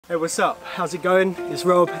Hey, what's up? How's it going? It's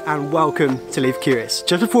Rob and welcome to Leave Curious.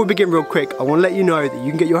 Just before we begin real quick, I want to let you know that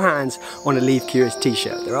you can get your hands on a Leave Curious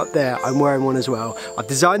t-shirt. They're up there, I'm wearing one as well. I've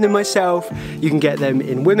designed them myself. You can get them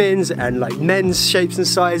in women's and like men's shapes and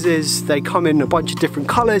sizes. They come in a bunch of different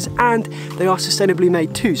colors and they are sustainably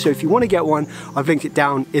made too. So if you want to get one, I've linked it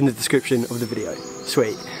down in the description of the video.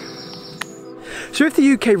 Sweet. So if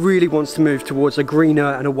the UK really wants to move towards a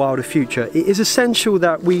greener and a wilder future, it is essential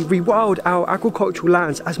that we rewild our agricultural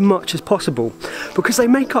lands as much as possible, because they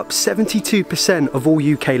make up 72% of all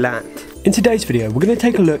UK land. In today's video, we're going to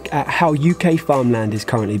take a look at how UK farmland is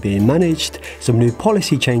currently being managed, some new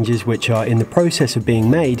policy changes which are in the process of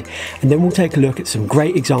being made, and then we'll take a look at some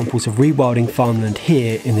great examples of rewilding farmland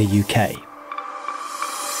here in the UK.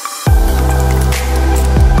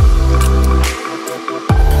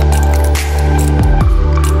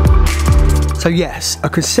 So yes, a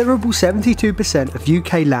considerable 72% of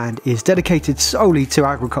UK land is dedicated solely to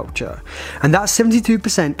agriculture, and that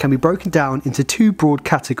 72% can be broken down into two broad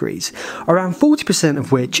categories, around 40%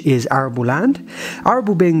 of which is arable land,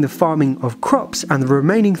 arable being the farming of crops, and the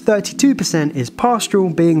remaining 32% is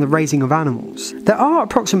pastoral, being the raising of animals. There are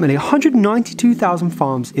approximately 192,000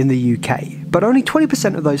 farms in the UK, but only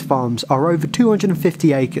 20% of those farms are over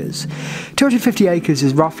 250 acres. 250 acres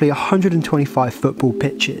is roughly 125 football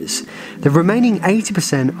pitches. The remaining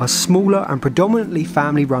 80% are smaller and predominantly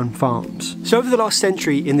family-run farms. So over the last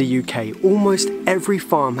century in the UK, almost every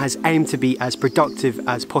farm has aimed to be as productive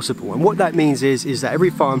as possible. And what that means is that every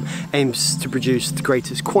farm aims to produce the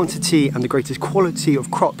greatest quantity and the greatest quality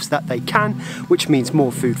of crops that they can, which means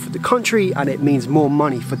more food for the country and it means more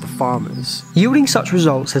money for the farmers. Yielding such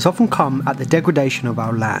results has often come at the degradation of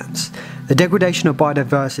our lands. The degradation of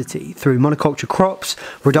biodiversity through monoculture crops,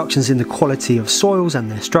 reductions in the quality of soils and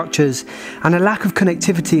their structures, and a lack of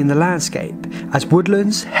connectivity in the landscape, as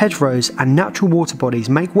woodlands, hedgerows and natural water bodies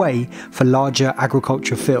make way for larger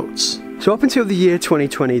agriculture fields. So up until the year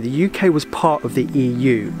 2020, the UK was part of the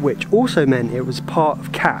EU, which also meant it was part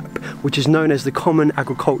of CAP, which is known as the Common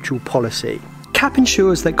Agricultural Policy. CAP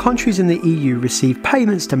ensures that countries in the EU receive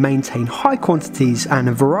payments to maintain high quantities and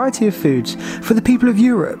a variety of foods for the people of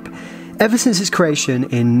Europe. Ever since its creation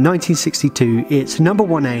in 1962, its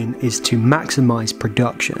 #1 aim is to maximise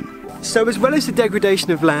production. So as well as the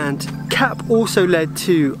degradation of land, CAP also led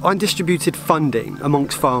to undistributed funding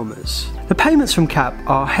amongst farmers. The payments from CAP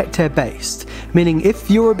are hectare based, meaning if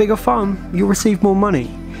you're a bigger farm, you'll receive more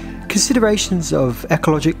money. Considerations of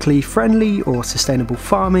ecologically friendly or sustainable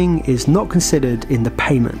farming is not considered in the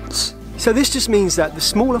payments. So this just means that the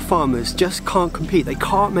smaller farmers just can't compete, they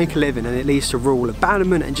can't make a living, and it leads to rural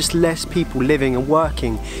abandonment and just less people living and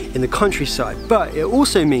working in the countryside. But it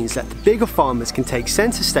also means that the bigger farmers can take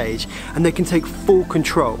centre stage and they can take full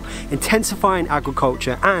control, intensifying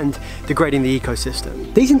agriculture and degrading the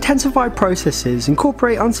ecosystem. These intensified processes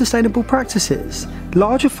incorporate unsustainable practices.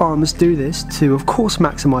 Larger farmers do this to of course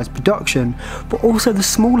maximise production, but also the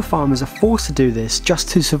smaller farmers are forced to do this just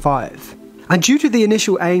to survive. And due to the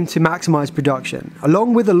initial aim to maximise production,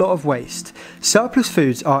 along with a lot of waste, surplus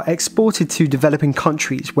foods are exported to developing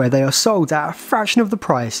countries where they are sold at a fraction of the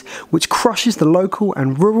price, which crushes the local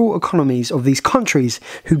and rural economies of these countries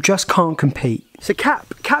who just can't compete. So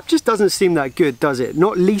CAP just doesn't seem that good, does it?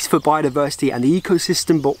 Not least for biodiversity and the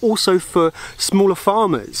ecosystem, but also for smaller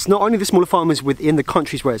farmers. Not only the smaller farmers within the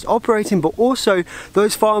countries where it's operating, but also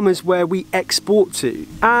those farmers where we export to.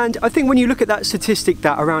 And I think when you look at that statistic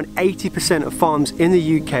that around 80% of farms in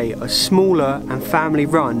the UK are smaller and family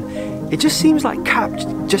run, it just seems like CAP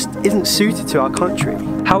just isn't suited to our country.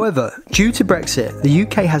 However, due to Brexit, the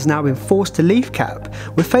UK has now been forced to leave CAP.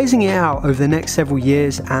 We're phasing it out over the next several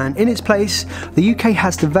years, and in its place, the UK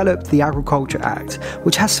has developed the Agriculture Act,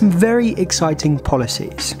 which has some very exciting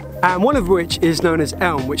policies. And one of which is known as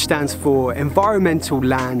ELM, which stands for Environmental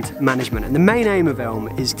Land Management. And the main aim of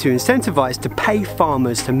ELM is to incentivise to pay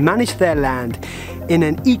farmers to manage their land in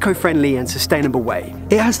an eco-friendly and sustainable way.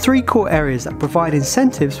 It has three core areas that provide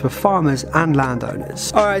incentives for farmers and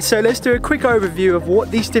landowners. Alright, so let's do a quick overview of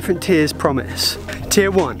what these different tiers promise.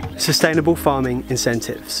 Tier 1, sustainable farming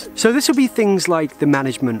incentives. So this will be things like the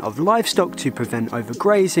management of livestock to prevent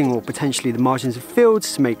overgrazing, or potentially the margins of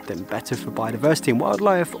fields to make them better for biodiversity and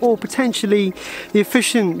wildlife, or potentially the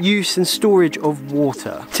efficient use and storage of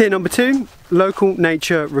water. Tier number 2, local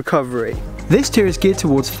nature recovery. This tier is geared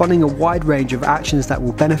towards funding a wide range of actions that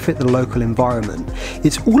will benefit the local environment.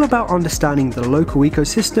 It's all about understanding the local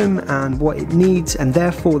ecosystem and what it needs, and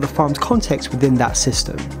therefore the farm's context within that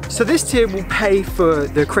system. So this tier will pay for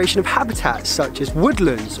the creation of habitats such as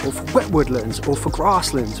woodlands, or for wet woodlands, or for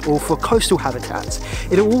grasslands, or for coastal habitats.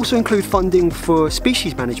 It will also include funding for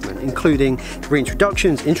species management, including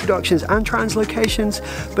reintroductions, introductions and translocations,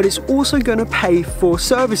 but it's also going to pay for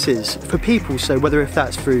services for people, so whether if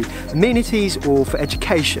that's through amenities or for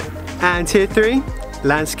education. And tier 3,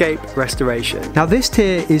 landscape restoration. Now this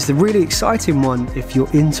tier is the really exciting one if you're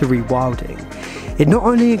into rewilding. It not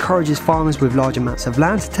only encourages farmers with large amounts of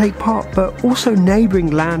land to take part, but also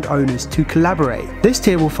neighbouring landowners to collaborate. This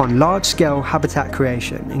tier will fund large-scale habitat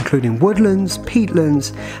creation, including woodlands,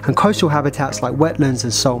 peatlands, and coastal habitats like wetlands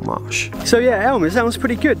and salt marsh. So yeah, Elm, it sounds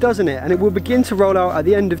pretty good, doesn't it? And it will begin to roll out at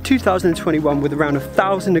the end of 2021 with around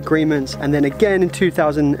 1,000 agreements, and then again in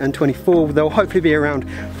 2024 there'll hopefully be around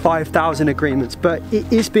 5,000 agreements. But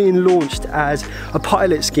it is being launched as a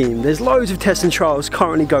pilot scheme. There's loads of tests and trials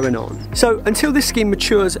currently going on. So until this scheme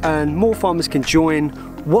matures and more farmers can join,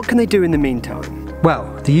 what can they do in the meantime?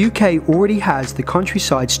 Well, the UK already has the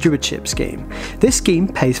Countryside Stewardship Scheme. This scheme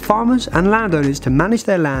pays farmers and landowners to manage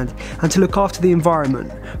their land and to look after the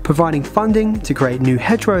environment, providing funding to create new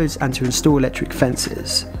hedgerows and to install electric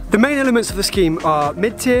fences. The main elements of the scheme are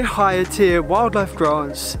mid-tier, higher tier, wildlife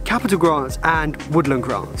grants, capital grants and woodland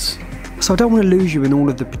grants. So I don't want to lose you in all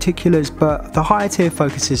of the particulars, but the higher tier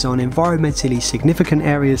focuses on environmentally significant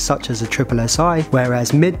areas such as a SSSI,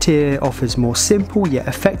 whereas mid-tier offers more simple yet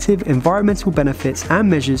effective environmental benefits and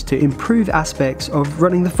measures to improve aspects of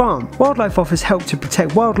running the farm. Wildlife offers help to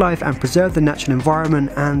protect wildlife and preserve the natural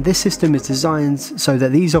environment, and this system is designed so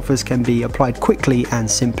that these offers can be applied quickly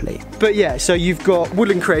and simply. But yeah, so you've got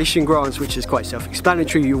woodland creation grants, which is quite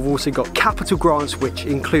self-explanatory. You've also got capital grants, which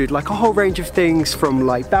include like a whole range of things from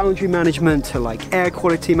like boundary management to like air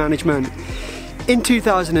quality management. In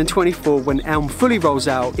 2024, when Elm fully rolls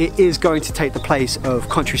out, it is going to take the place of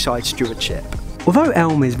Countryside Stewardship. Although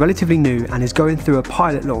Elm is relatively new and is going through a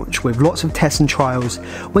pilot launch with lots of tests and trials,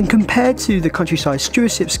 when compared to the Countryside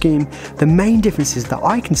Stewardship Scheme, the main differences that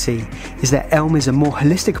I can see is that Elm is a more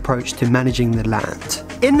holistic approach to managing the land.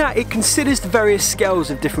 In that it considers the various scales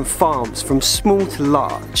of different farms, from small to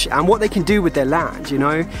large, and what they can do with their land, you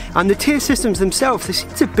know? And the tier systems themselves, they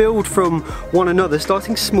seem to build from one another,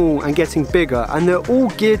 starting small and getting bigger, and they're all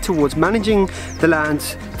geared towards managing the land,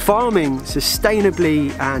 farming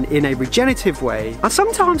sustainably and in a regenerative way, and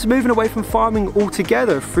sometimes moving away from farming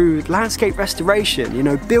altogether through landscape restoration, you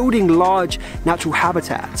know, building large natural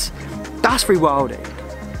habitats. That's rewilding.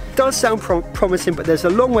 Does sound promising, but there's a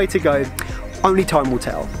long way to go. Only time will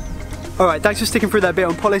tell. Alright, thanks for sticking through that bit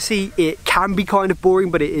on policy. It can be kind of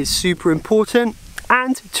boring, but it is super important.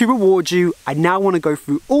 And to reward you, I now want to go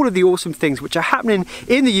through all of the awesome things which are happening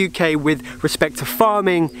in the UK with respect to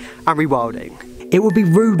farming and rewilding. It would be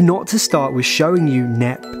rude not to start with showing you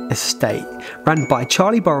Knepp Estate. Run by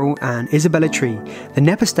Charlie Burrell and Isabella Tree, the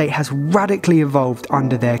Knepp Estate has radically evolved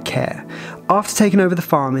under their care. After taking over the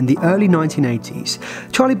farm in the early 1980s,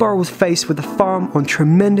 Charlie Burrell was faced with a farm on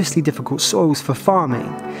tremendously difficult soils for farming,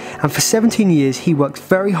 and for 17 years he worked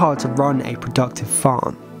very hard to run a productive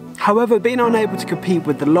farm. However, being unable to compete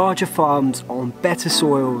with the larger farms on better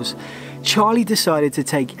soils, Charlie decided to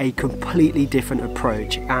take a completely different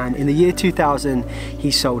approach, and in the year 2000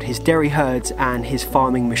 he sold his dairy herds and his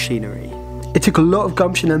farming machinery. It took a lot of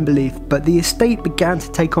gumption and belief, but the estate began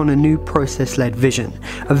to take on a new process-led vision,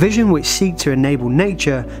 a vision which seeked to enable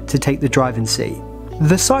nature to take the driving seat.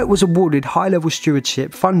 The site was awarded high-level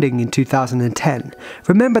stewardship funding in 2010.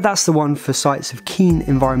 Remember, that's the one for sites of keen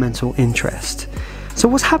environmental interest. So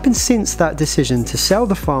what's happened since that decision to sell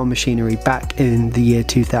the farm machinery back in the year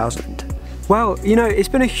 2000? Well, you know, it's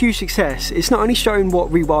been a huge success. It's not only showing what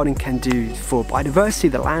rewilding can do for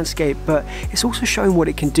biodiversity, the landscape, but it's also showing what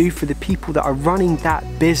it can do for the people that are running that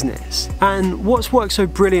business. And what's worked so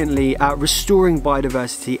brilliantly at restoring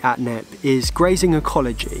biodiversity at Knepp is grazing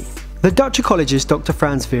ecology. The Dutch ecologist Dr.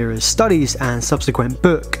 Frans Veer's studies and subsequent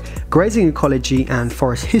book, Grazing Ecology and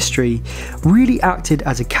Forest History, really acted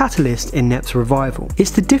as a catalyst in Knepp's revival. It's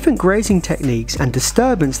the different grazing techniques and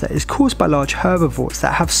disturbance that is caused by large herbivores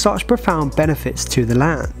that have such profound benefits to the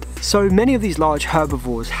land. So many of these large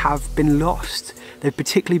herbivores have been lost. They've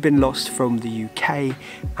particularly been lost from the UK,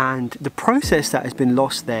 and the process that has been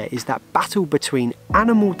lost there is that battle between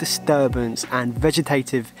animal disturbance and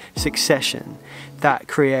vegetative succession that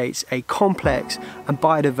creates a complex and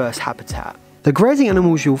biodiverse habitat. The grazing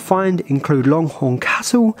animals you'll find include longhorn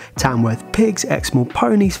cattle, Tamworth pigs, Exmoor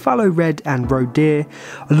ponies, fallow red and roe deer.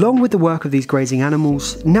 Along with the work of these grazing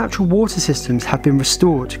animals, natural water systems have been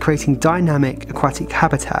restored, creating dynamic aquatic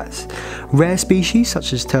habitats. Rare species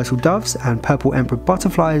such as turtle doves and purple emperor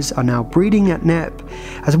butterflies are now breeding at Knepp,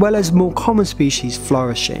 as well as more common species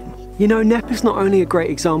flourishing. You know, Knepp is not only a great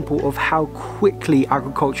example of how quickly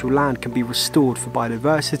agricultural land can be restored for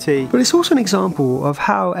biodiversity, but it's also an example of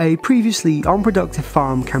how a previously unproductive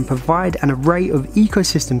farm can provide an array of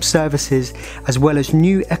ecosystem services as well as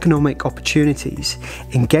new economic opportunities,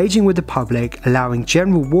 engaging with the public, allowing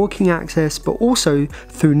general walking access, but also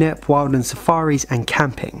through Knepp wildland safaris and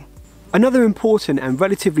camping. Another important and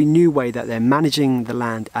relatively new way that they're managing the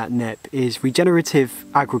land at Knepp is regenerative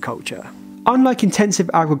agriculture. Unlike intensive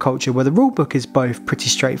agriculture, where the rulebook is both pretty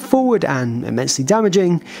straightforward and immensely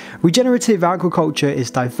damaging, regenerative agriculture is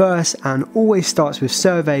diverse and always starts with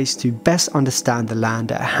surveys to best understand the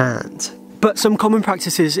land at hand. But some common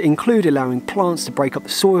practices include allowing plants to break up the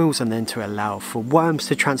soils and then to allow for worms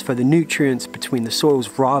to transfer the nutrients between the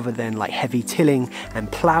soils rather than like heavy tilling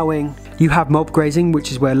and ploughing. You have mob grazing,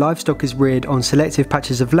 which is where livestock is reared on selective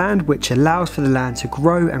patches of land, which allows for the land to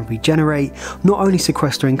grow and regenerate, not only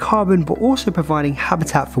sequestering carbon but also providing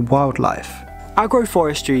habitat for wildlife.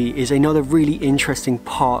 Agroforestry is another really interesting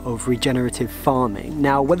part of regenerative farming.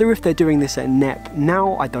 Now, whether if they're doing this at Knepp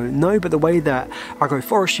now, I don't know, but the way that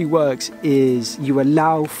agroforestry works is you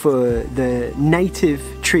allow for the native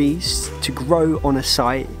trees to grow on a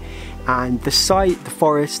site, and the site, the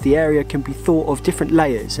forest, the area can be thought of different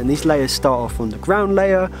layers, and these layers start off on the ground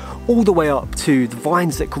layer all the way up to the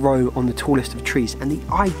vines that grow on the tallest of trees. And the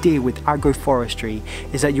idea with agroforestry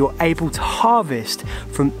is that you're able to harvest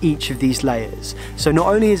from each of these layers. So not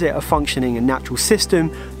only is it a functioning and natural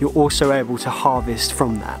system, you're also able to harvest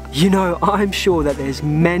from that. You know, I'm sure that there's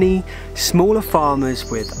many smaller farmers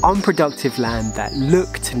with unproductive land that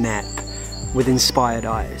look to Knepp with inspired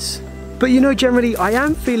eyes. But you know, generally I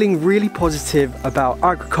am feeling really positive about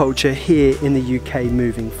agriculture here in the UK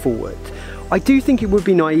moving forward. I do think it would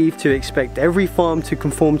be naive to expect every farm to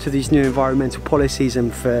conform to these new environmental policies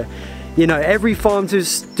and for, you know, every farm to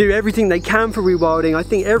do everything they can for rewilding. I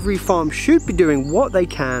think every farm should be doing what they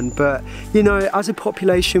can, but you know, as a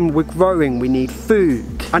population we're growing, we need food.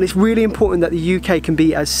 And it's really important that the UK can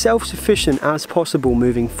be as self-sufficient as possible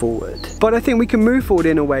moving forward. But I think we can move forward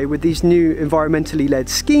in a way with these new environmentally led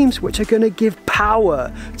schemes which are going to give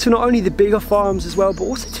power to not only the bigger farms as well, but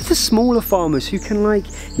also to the smaller farmers who can, like,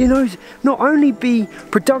 you know, not only be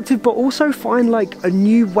productive but also find like a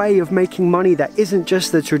new way of making money that isn't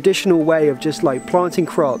just the traditional way of just like planting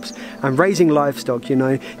crops and raising livestock, you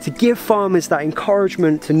know, to give farmers that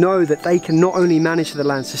encouragement to know that they can not only manage the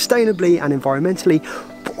land sustainably and environmentally,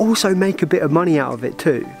 but also make a bit of money out of it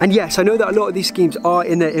too. And yes, I know that a lot of these schemes are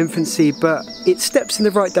in their infancy, but it steps in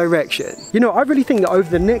the right direction. You know, I really think that over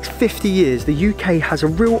the next 50 years, the UK has a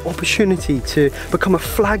real opportunity to become a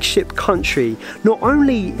flagship country, not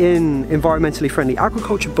only in environmentally friendly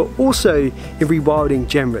agriculture, but also in rewilding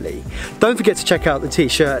generally. Don't forget to check out the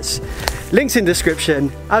t-shirts. Links in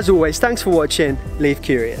description. As always, thanks for watching. Leave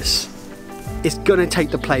curious. It's gonna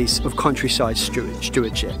take the place of countryside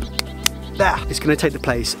stewardship. It's going to take the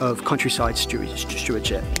place of countryside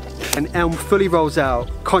stewardship. An elm fully rolls out,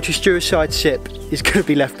 country stewardship is going to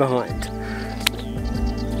be left behind.